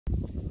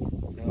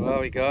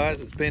Well,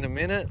 guys, it's been a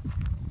minute.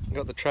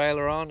 Got the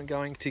trailer on and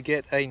going to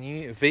get a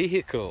new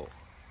vehicle.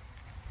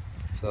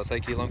 So I'll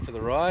take you along for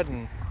the ride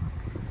and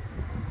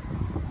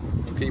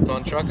we'll keep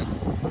on trucking.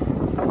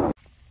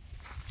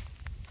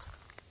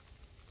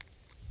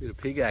 Bit of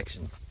pig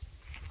action.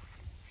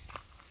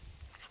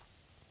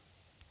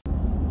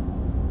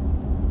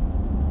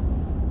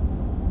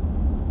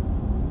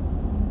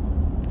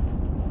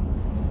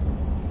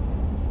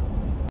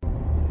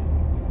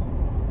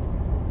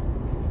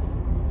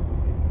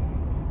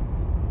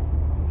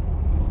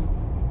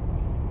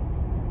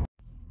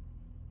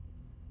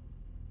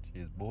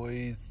 Cheers,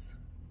 boys.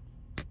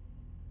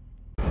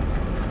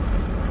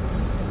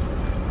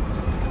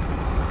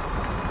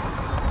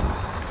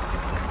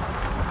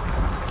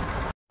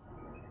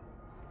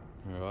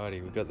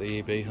 Alrighty, we've got the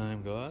EB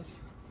home, guys.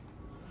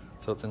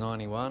 So it's a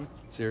 91,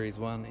 Series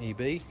 1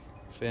 EB,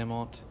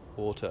 Fairmont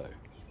Auto.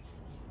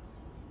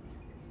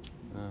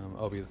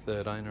 I'll be the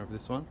third owner of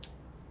this one.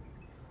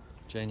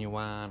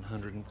 Genuine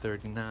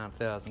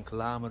 139,000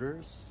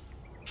 kilometers.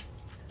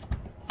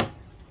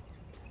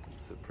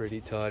 It's a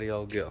pretty tidy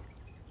old girl.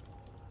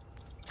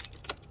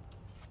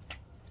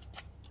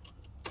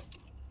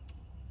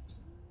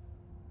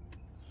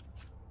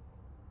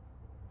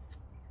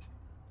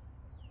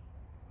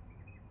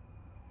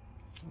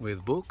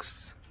 With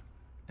books,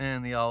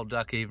 and the old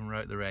duck even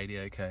wrote the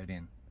radio code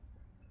in,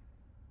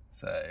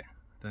 so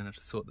don't have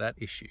to sort that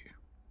issue.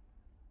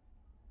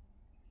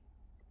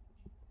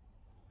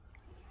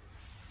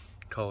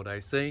 Cold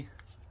AC,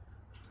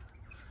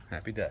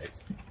 happy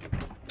days.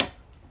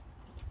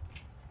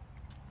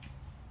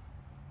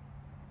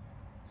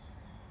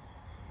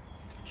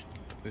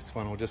 This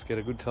one will just get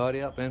a good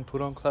tidy up and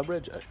put on Club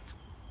Rego.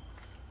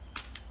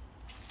 A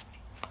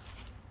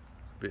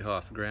bit high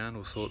off the ground,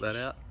 we'll sort that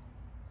out.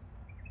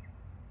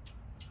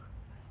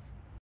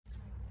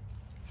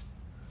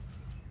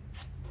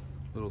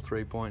 Little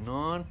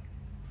 3.9,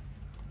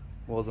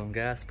 was on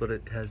gas but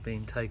it has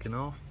been taken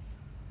off.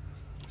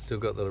 Still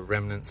got the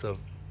remnants of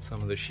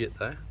some of the shit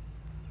though,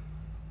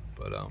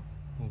 but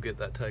we'll get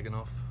that taken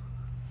off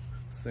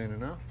soon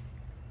enough.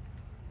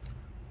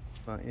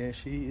 But yeah,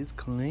 she is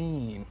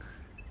clean.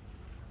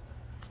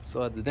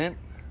 Besides the dent,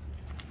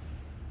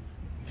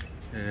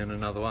 and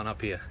another one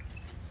up here.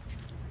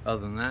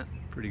 Other than that,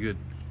 pretty good.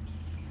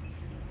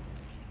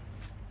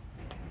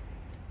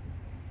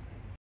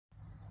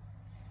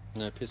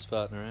 No piss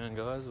farting around,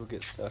 guys, we'll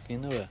get stuck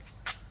into her.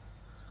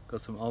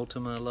 Got some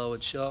Ultima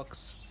lowered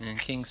shocks and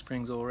King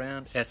springs all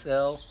around,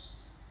 SL.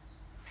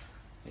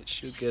 It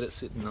should get it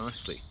sitting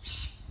nicely.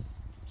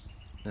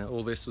 Now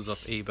all this was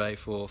off eBay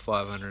for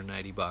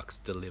 580 bucks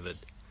delivered.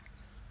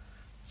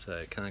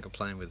 So can't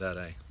complain with that,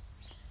 eh?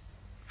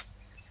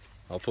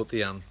 I'll put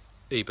the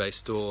eBay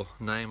store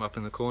name up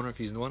in the corner if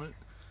you want it.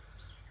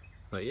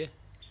 But yeah,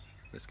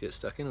 let's get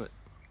stuck into it.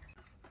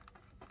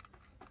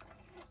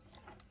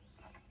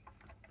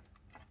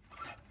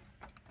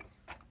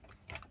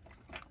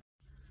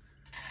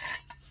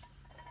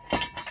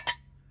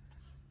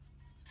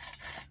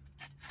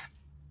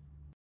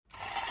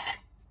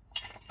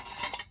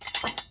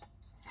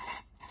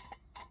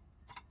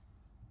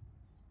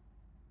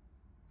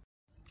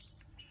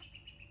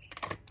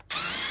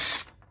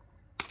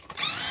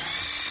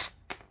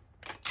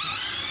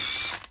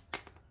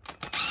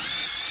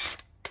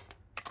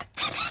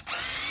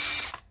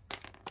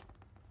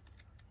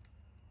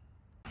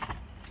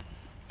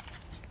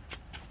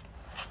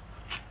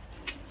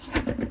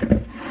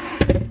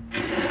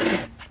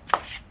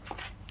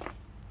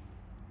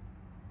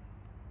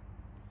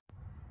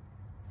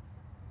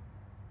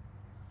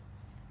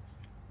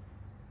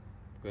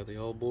 Got the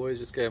old boys,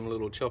 just gave them a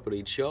little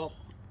choppity chop.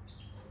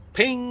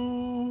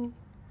 Ping!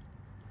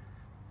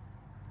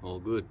 All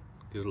good.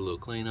 Give it a little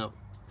clean up.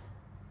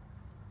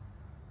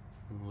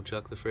 And we'll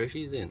chuck the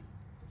freshies in.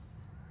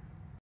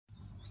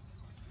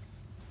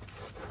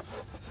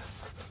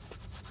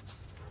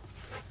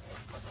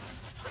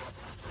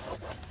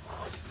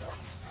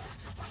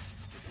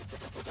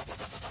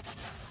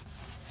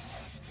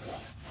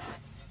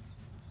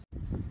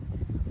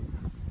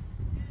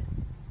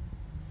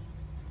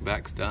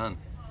 Back's done.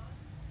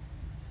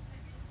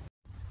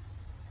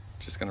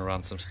 Just gonna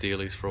run some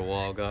steelies for a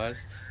while,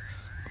 guys.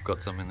 I've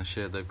got some in the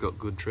shed, they've got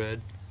good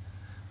tread.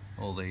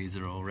 All these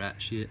are all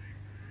rat shit.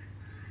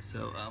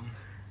 So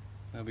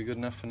they'll be good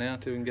enough for now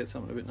till we can get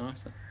something a bit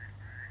nicer.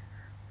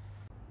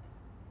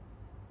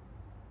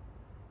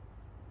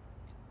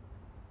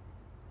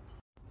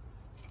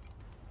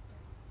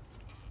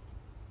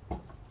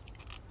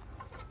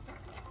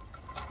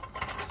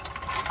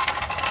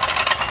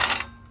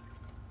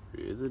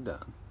 Here's it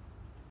done.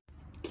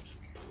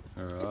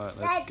 Alright,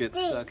 let's get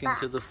stuck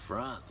into the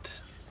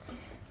front.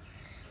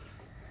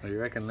 What do you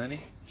reckon,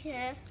 Lenny?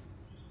 Yeah.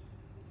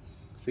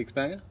 Six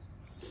banger?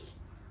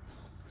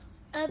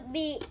 A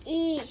big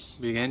each.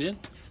 Big engine?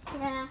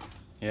 Yeah.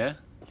 Yeah?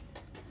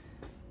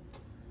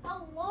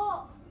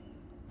 Oh,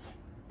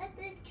 look.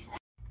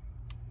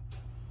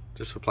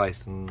 Just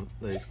replacing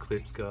these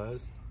clips,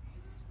 guys.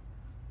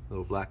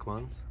 Little black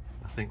ones.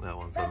 I think that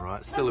one's on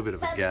right. Still a bit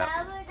of a gap.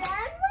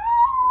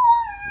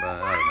 But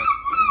I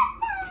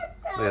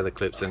don't know. They're the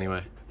clips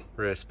anyway.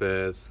 Rare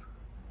spares.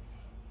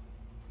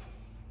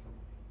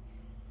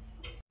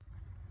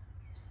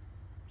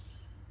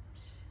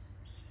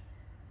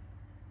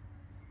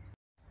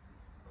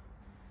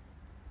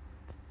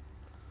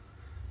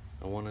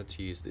 I wanted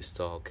to use this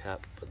style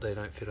cap, but they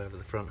don't fit over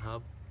the front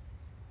hub.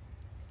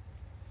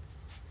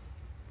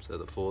 So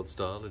the Ford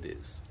style it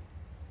is.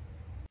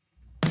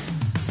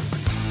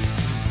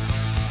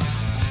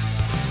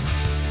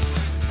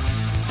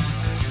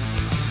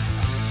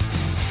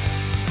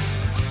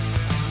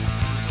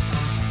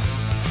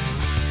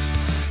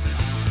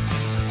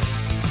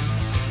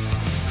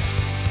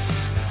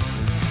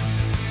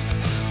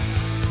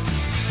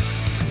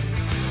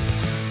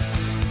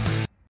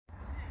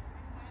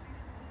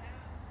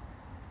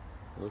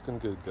 Looking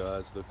good,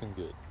 guys, looking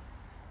good.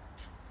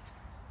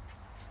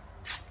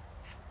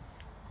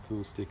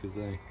 Cool stickers,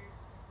 eh?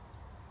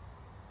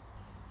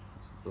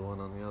 This is the one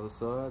on the other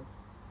side.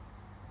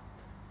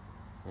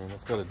 And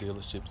it's got a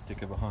dealership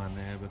sticker behind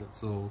there, but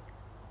it's all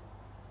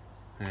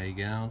how you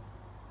going.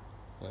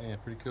 But yeah,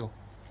 pretty cool.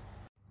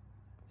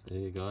 So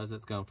yeah guys,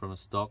 that's going from a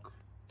stock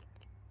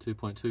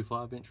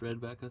 2.25 inch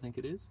redback, I think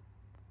it is,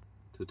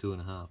 to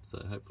 2.5.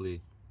 So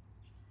hopefully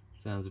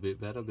sounds a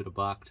bit better, a bit of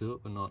bark to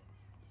it, but not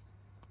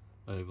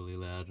overly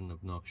loud and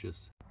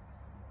obnoxious.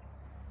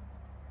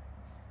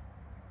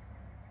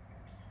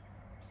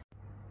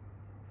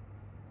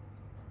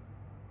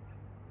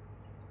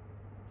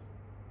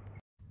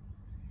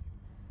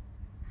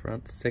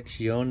 Front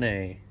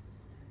sectione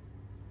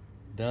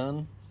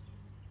done.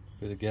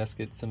 Bit of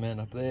gasket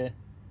cement up there.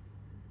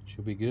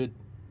 Should be good.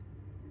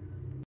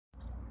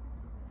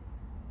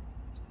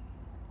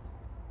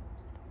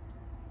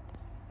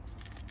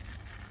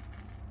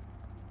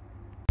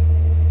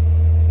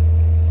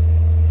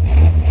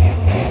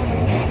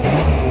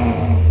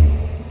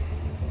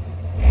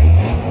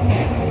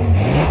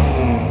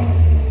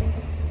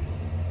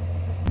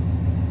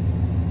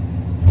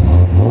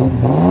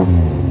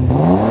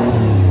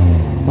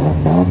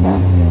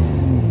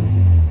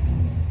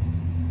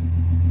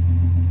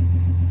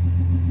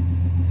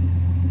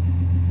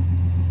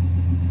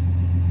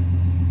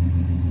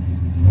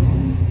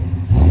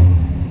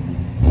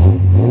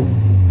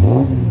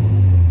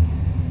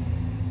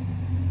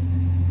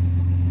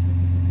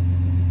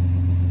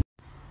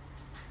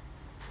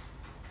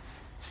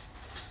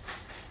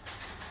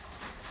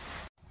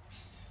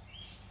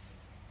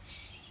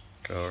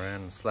 Go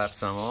around and slap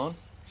some on.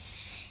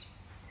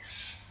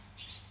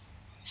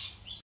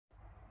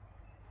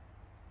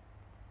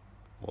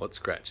 What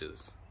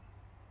scratches?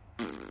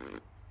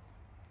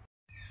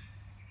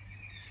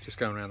 Just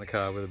going around the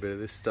car with a bit of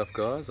this stuff,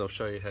 guys. I'll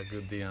show you how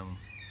good the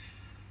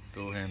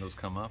door handles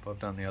come up. I've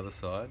done the other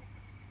side.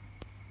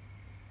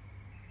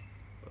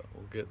 But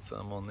we'll get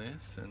some on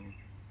this and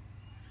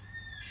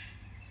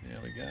see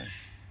how we go.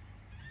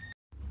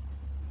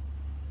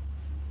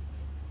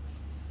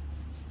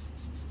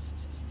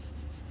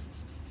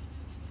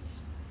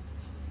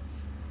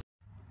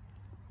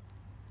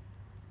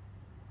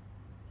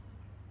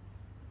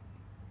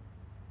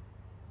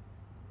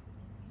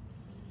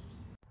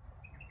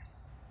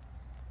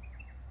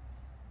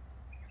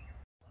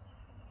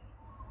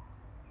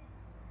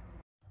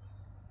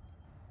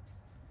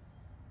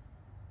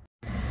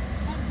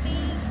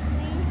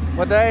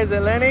 What day is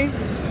it, Lenny?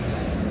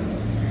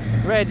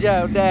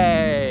 Rego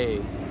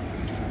Day.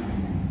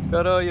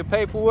 Got all your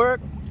paperwork?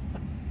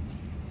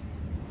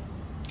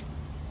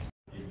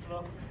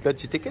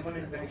 Got your ticket?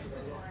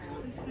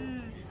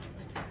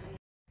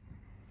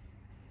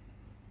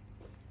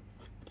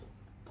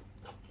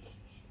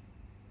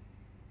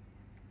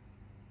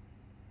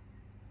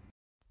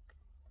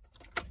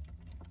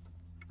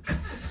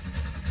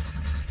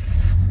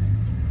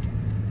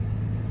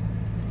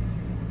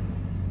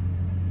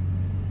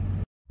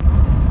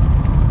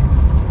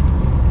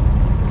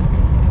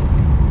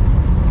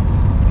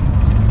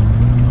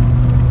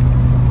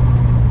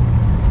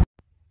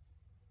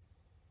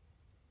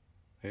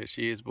 There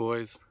she is,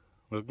 boys.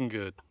 Looking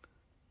good.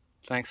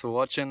 Thanks for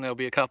watching. There'll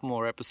be a couple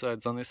more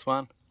episodes on this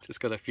one. Just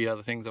got a few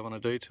other things I want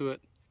to do to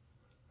it.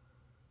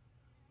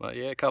 But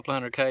yeah, a couple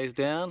of 100 Ks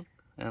down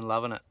and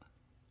loving it.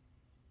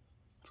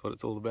 That's what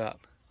it's all about.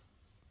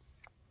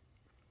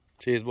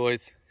 Cheers,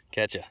 boys.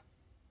 Catch ya.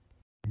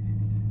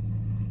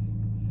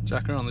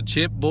 Chuck her on the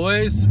chip,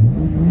 boys.